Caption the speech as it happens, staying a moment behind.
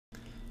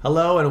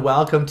Hello and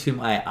welcome to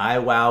my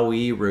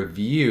iWowwe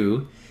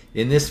review.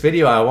 In this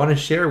video, I want to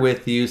share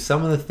with you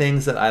some of the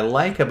things that I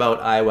like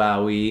about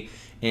iWowwe,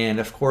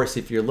 and of course,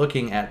 if you're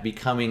looking at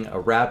becoming a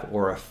rep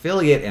or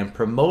affiliate and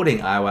promoting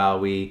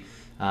iWowwe,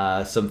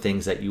 some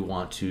things that you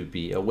want to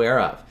be aware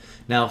of.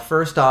 Now,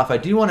 first off, I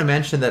do want to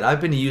mention that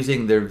I've been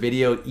using their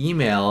video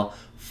email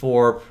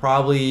for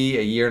probably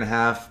a year and a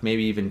half,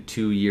 maybe even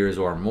 2 years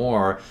or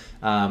more.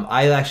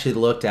 I actually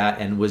looked at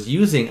and was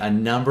using a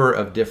number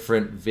of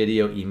different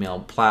video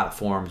email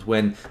platforms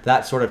when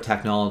that sort of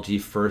technology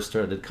first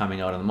started coming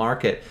out on the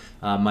market.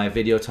 My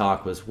Video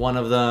Talk was one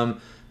of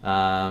them.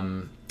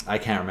 I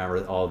can't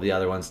remember all the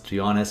other ones, to be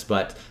honest,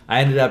 but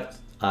I ended up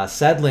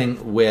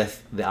settling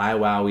with the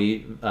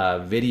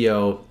iWowwe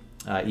video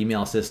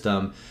email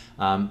system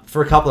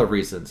for a couple of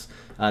reasons.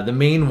 The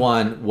main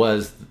one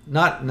was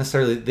not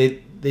necessarily,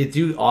 they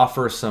do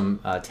offer some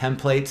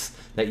templates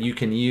that you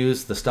can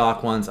use, the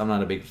stock ones. I'm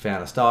not a big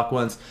fan of stock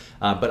ones,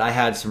 but I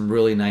had some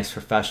really nice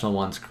professional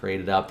ones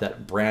created up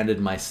that branded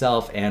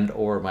myself and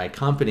or my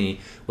company,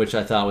 which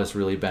I thought was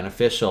really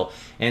beneficial.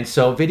 And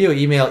so video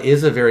email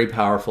is a very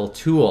powerful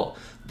tool.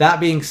 That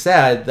being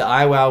said, the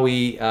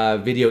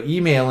iWowwe video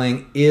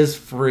emailing is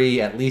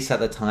free, at least at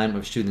the time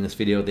of shooting this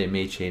video. They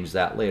may change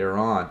that later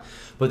on.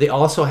 But they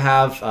also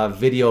have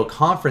video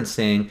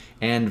conferencing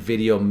and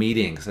video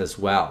meetings as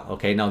well.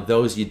 Okay, now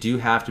those you do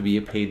have to be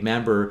a paid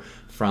member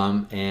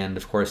from, and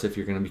of course, if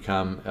you're going to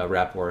become a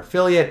rep or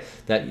affiliate,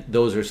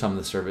 those are some of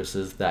the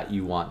services that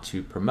you want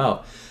to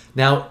promote.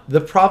 Now,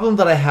 the problem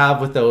that I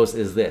have with those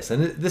is this,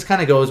 and this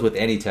kind of goes with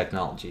any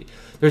technology.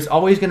 There's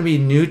always going to be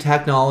new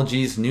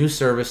technologies, new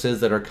services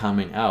that are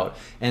coming out.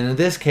 And in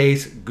this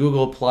case,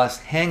 Google Plus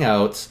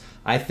Hangouts,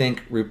 I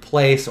think,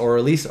 replace or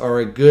at least are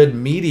a good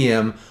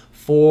medium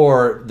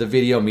for the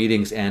video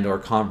meetings and or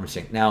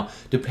conferencing. Now,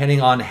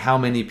 depending on how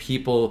many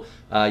people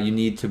you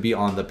need to be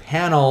on the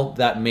panel,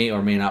 that may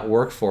or may not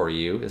work for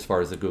you as far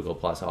as the Google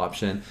Plus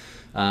option.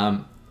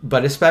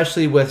 But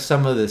especially with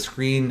some of the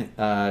screen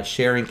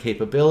sharing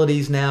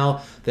capabilities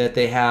now that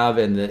they have,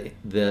 and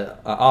the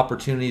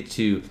opportunity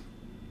to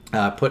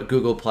put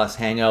Google Plus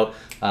Hangout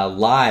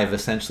live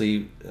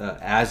essentially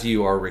as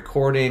you are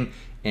recording,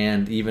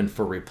 and even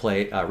for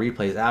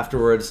replays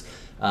afterwards,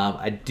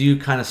 I do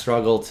kind of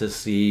struggle to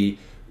see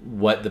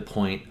what the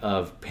point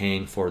of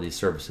paying for these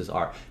services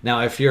are.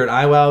 Now, if you're an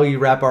iWowwe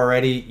rep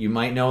already, you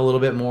might know a little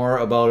bit more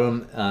about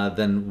them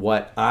than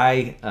what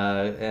I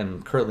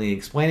am currently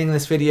explaining in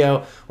this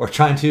video, or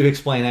trying to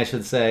explain, I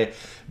should say.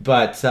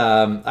 But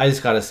I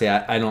just gotta say,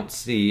 I don't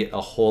see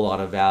a whole lot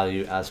of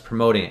value as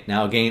promoting it.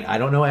 Now, again, I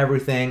don't know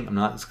everything. I'm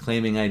not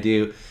claiming I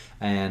do.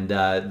 And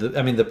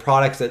I mean, the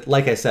products that,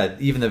 like I said,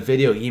 even the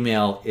video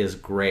email is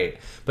great.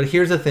 But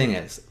here's the thing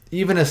is,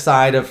 even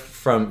aside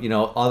from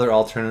other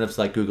alternatives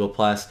like Google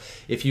Plus,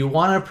 if you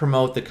want to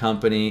promote the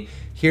company,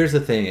 here's the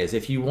thing is,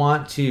 if you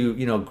want to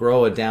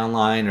grow a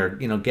downline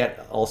or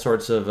get all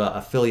sorts of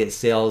affiliate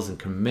sales and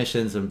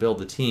commissions and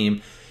build a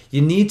team,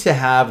 you need to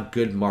have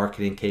good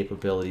marketing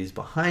capabilities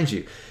behind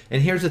you.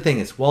 And here's the thing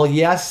is, well,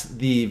 yes,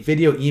 the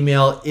video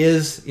email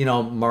is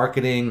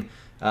marketing,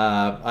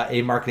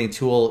 a marketing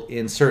tool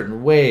in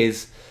certain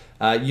ways.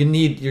 You're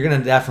going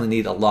to definitely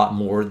need a lot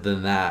more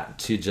than that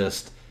to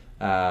just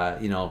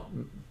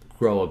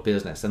grow a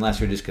business, unless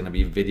you're just going to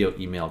be video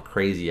email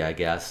crazy, I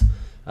guess,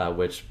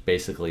 which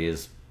basically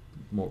is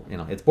more,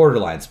 it's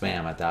borderline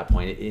spam at that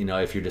point,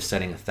 if you're just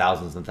sending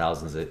thousands and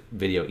thousands of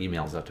video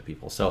emails out to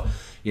people. So,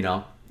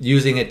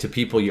 using it to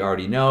people you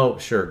already know,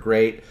 sure,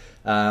 great.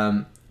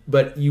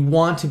 But you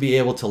want to be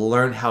able to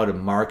learn how to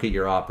market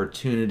your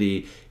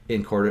opportunity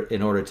in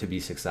order to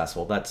be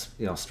successful. That's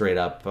straight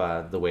up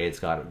the way it's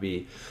got to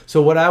be.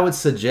 So what I would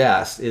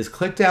suggest is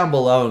click down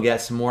below and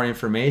get some more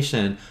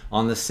information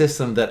on the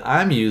system that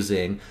I'm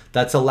using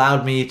that's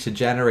allowed me to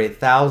generate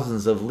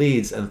thousands of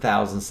leads and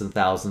thousands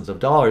of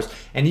dollars.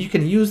 And you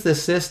can use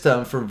this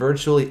system for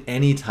virtually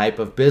any type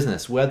of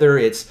business, whether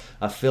it's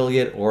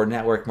affiliate or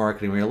network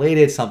marketing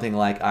related, something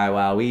like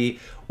iWowwe,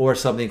 or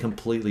something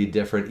completely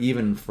different.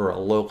 Even for a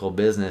local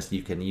business,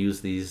 you can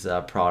use these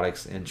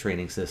products and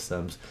training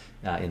systems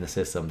in the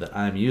system that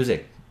I'm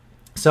using.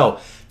 So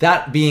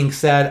that being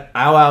said,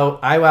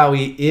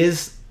 iWowwe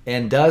is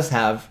and does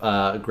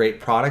have great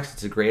products.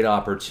 It's a great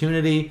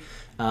opportunity.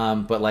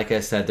 But like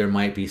I said, there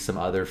might be some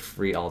other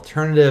free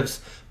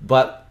alternatives.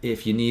 But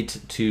if you need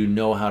to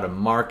know how to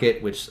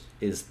market, which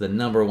is the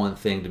 #1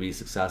 thing to be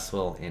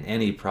successful in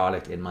any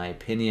product, in my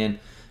opinion,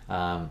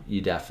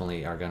 you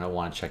definitely are going to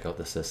want to check out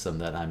the system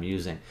that I'm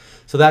using.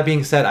 So that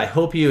being said, I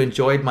hope you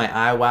enjoyed my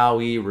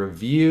iWowwe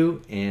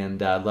review,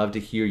 and I'd love to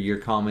hear your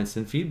comments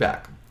and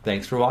feedback.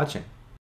 Thanks for watching.